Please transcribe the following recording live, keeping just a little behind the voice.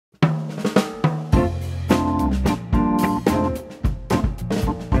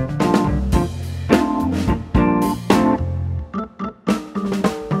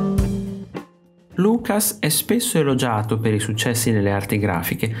Lucas è spesso elogiato per i successi nelle arti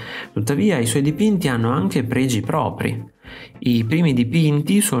grafiche, tuttavia i suoi dipinti hanno anche pregi propri. I primi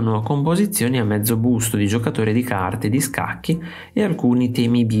dipinti sono composizioni a mezzo busto di giocatori di carte e di scacchi e alcuni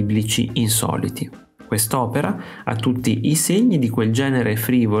temi biblici insoliti. Quest'opera ha tutti i segni di quel genere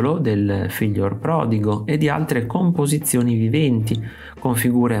frivolo del figliol prodigo e di altre composizioni viventi, con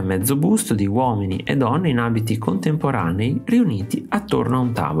figure a mezzo busto di uomini e donne in abiti contemporanei riuniti attorno a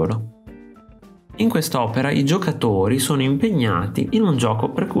un tavolo. In quest'opera i giocatori sono impegnati in un gioco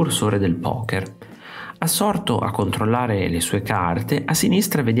precursore del poker. Assorto a controllare le sue carte, a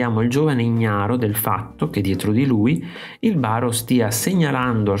sinistra vediamo il giovane ignaro del fatto che dietro di lui il baro stia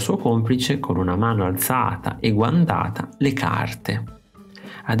segnalando al suo complice con una mano alzata e guantata le carte.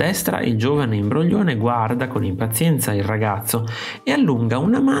 A destra il giovane imbroglione guarda con impazienza il ragazzo e allunga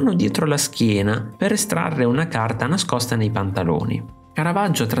una mano dietro la schiena per estrarre una carta nascosta nei pantaloni.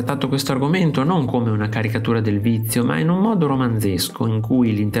 Caravaggio ha trattato questo argomento non come una caricatura del vizio, ma in un modo romanzesco in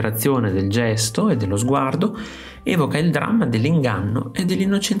cui l'interazione del gesto e dello sguardo evoca il dramma dell'inganno e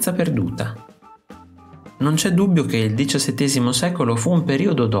dell'innocenza perduta. Non c'è dubbio che il XVII secolo fu un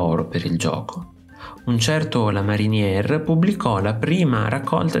periodo d'oro per il gioco. Un certo Lamarinière pubblicò la prima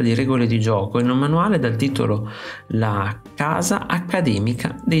raccolta di regole di gioco in un manuale dal titolo La Casa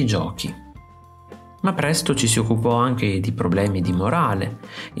Accademica dei Giochi. Ma presto ci si occupò anche di problemi di morale.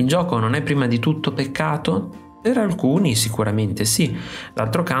 Il gioco non è prima di tutto peccato? Per alcuni sicuramente sì.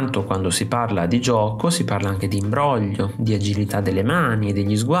 D'altro canto, quando si parla di gioco, si parla anche di imbroglio, di agilità delle mani e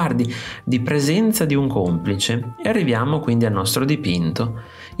degli sguardi, di presenza di un complice. E arriviamo quindi al nostro dipinto.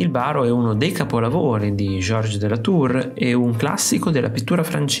 Il baro è uno dei capolavori di Georges de la Tour e un classico della pittura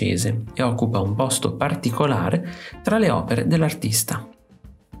francese e occupa un posto particolare tra le opere dell'artista.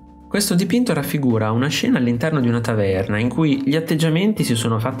 Questo dipinto raffigura una scena all'interno di una taverna in cui gli atteggiamenti si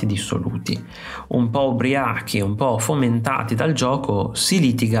sono fatti dissoluti. Un po' ubriachi, un po' fomentati dal gioco, si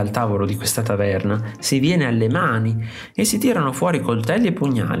litiga al tavolo di questa taverna, si viene alle mani e si tirano fuori coltelli e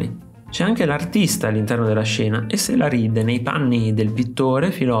pugnali. C'è anche l'artista all'interno della scena e se la ride nei panni del pittore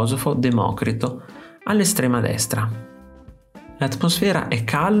filosofo Democrito, all'estrema destra. L'atmosfera è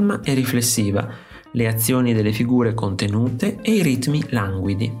calma e riflessiva, le azioni delle figure contenute e i ritmi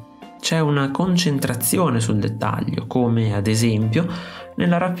languidi. C'è una concentrazione sul dettaglio, come ad esempio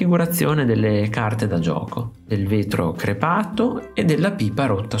nella raffigurazione delle carte da gioco, del vetro crepato e della pipa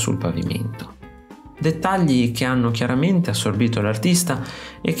rotta sul pavimento. Dettagli che hanno chiaramente assorbito l'artista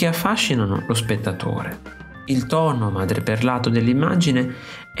e che affascinano lo spettatore. Il tono madreperlato dell'immagine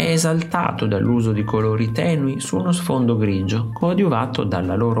è esaltato dall'uso di colori tenui su uno sfondo grigio, coadiuvato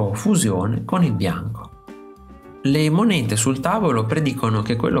dalla loro fusione con il bianco. Le monete sul tavolo predicono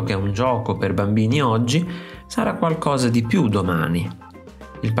che quello che è un gioco per bambini oggi sarà qualcosa di più domani.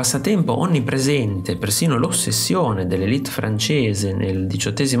 Il passatempo onnipresente, persino l'ossessione dell'élite francese nel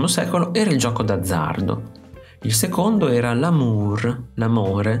XVIII secolo, era il gioco d'azzardo. Il secondo era l'amour,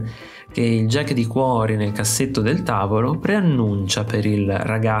 l'amore, che il jack di cuori nel cassetto del tavolo preannuncia per il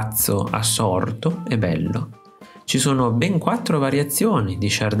ragazzo assorto e bello. Ci sono ben 4 variazioni di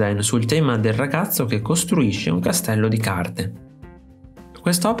Chardin sul tema del ragazzo che costruisce un castello di carte.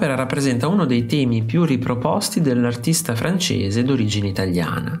 Quest'opera rappresenta uno dei temi più riproposti dell'artista francese d'origine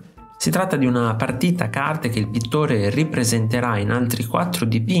italiana. Si tratta di una partita a carte che il pittore ripresenterà in altri 4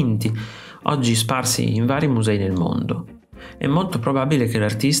 dipinti, oggi sparsi in vari musei nel mondo. È molto probabile che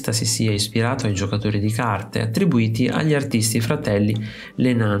l'artista si sia ispirato ai giocatori di carte attribuiti agli artisti fratelli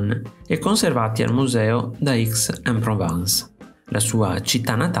Lenan e conservati al museo d'Aix-en-Provence, la sua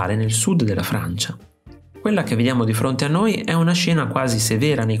città natale nel sud della Francia. Quella che vediamo di fronte a noi è una scena quasi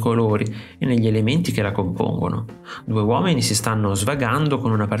severa nei colori e negli elementi che la compongono. 2 uomini si stanno svagando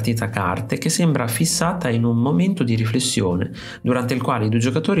con una partita a carte che sembra fissata in un momento di riflessione, durante il quale i 2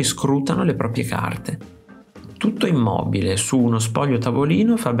 giocatori scrutano le proprie carte. Tutto immobile, su uno spoglio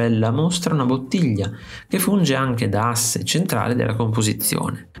tavolino fa bella mostra una bottiglia, che funge anche da asse centrale della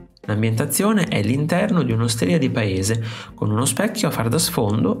composizione. L'ambientazione è l'interno di un'osteria di paese, con uno specchio a far da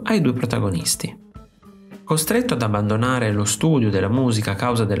sfondo ai 2 protagonisti. Costretto ad abbandonare lo studio della musica a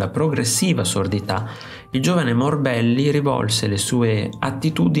causa della progressiva sordità, il giovane Morbelli rivolse le sue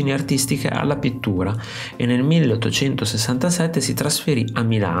attitudini artistiche alla pittura e nel 1867 si trasferì a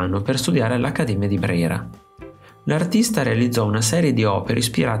Milano per studiare all'Accademia di Brera. L'artista realizzò una serie di opere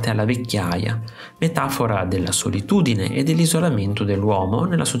ispirate alla vecchiaia, metafora della solitudine e dell'isolamento dell'uomo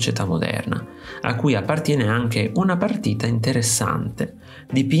nella società moderna, a cui appartiene anche una partita interessante,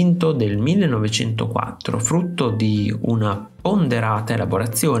 dipinto del 1904, frutto di una ponderata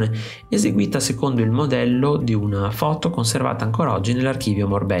elaborazione eseguita secondo il modello di una foto conservata ancora oggi nell'archivio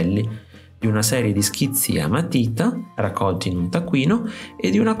Morbelli. di una serie di schizzi a matita raccolti in un taccuino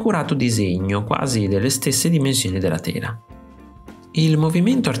e di un accurato disegno quasi delle stesse dimensioni della tela. Il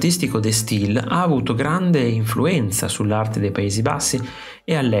movimento artistico de style ha avuto grande influenza sull'arte dei Paesi Bassi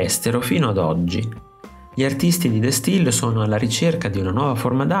e all'estero fino ad oggi. Gli artisti di de style sono alla ricerca di una nuova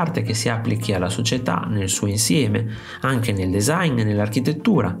forma d'arte che si applichi alla società nel suo insieme, anche nel design e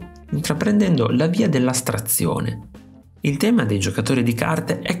nell'architettura, intraprendendo la via dell'astrazione. Il tema dei giocatori di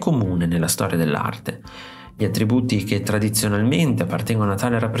carte è comune nella storia dell'arte. Gli attributi che tradizionalmente appartengono a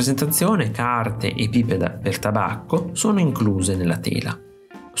tale rappresentazione, carte e pipe per tabacco, sono incluse nella tela.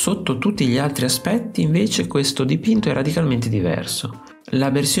 Sotto tutti gli altri aspetti, invece, questo dipinto è radicalmente diverso. La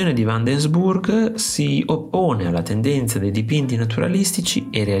versione di Van Densburg si oppone alla tendenza dei dipinti naturalistici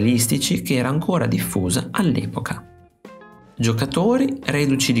e realistici che era ancora diffusa all'epoca. Giocatori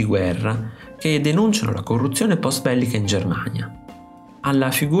reduci di guerra che denunciano la corruzione post-bellica in Germania. Alla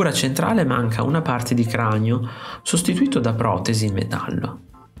figura centrale manca una parte di cranio sostituito da protesi in metallo.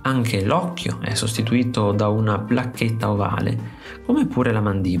 Anche l'occhio è sostituito da una placchetta ovale, come pure la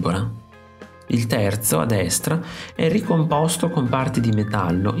mandibola. Il terzo, a destra, è ricomposto con parti di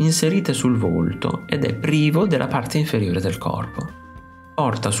metallo inserite sul volto ed è privo della parte inferiore del corpo.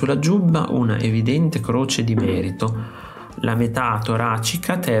 Porta sulla giubba una evidente croce di merito. La metà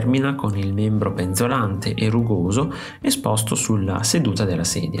toracica termina con il membro penzolante e rugoso esposto sulla seduta della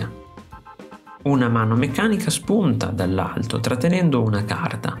sedia. Una mano meccanica spunta dall'alto trattenendo una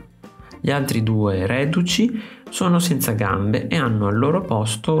carta. Gli altri due reduci sono senza gambe e hanno al loro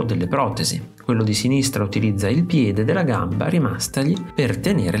posto delle protesi. Quello di sinistra utilizza il piede della gamba rimastagli per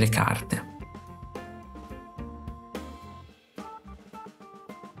tenere le carte.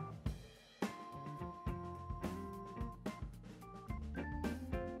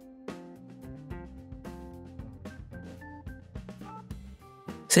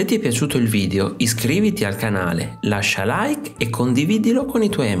 Se ti è piaciuto il video, iscriviti al canale, lascia like e condividilo con i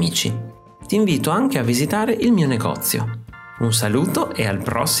tuoi amici. Ti invito anche a visitare il mio negozio. Un saluto e al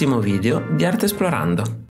prossimo video di Artesplorando.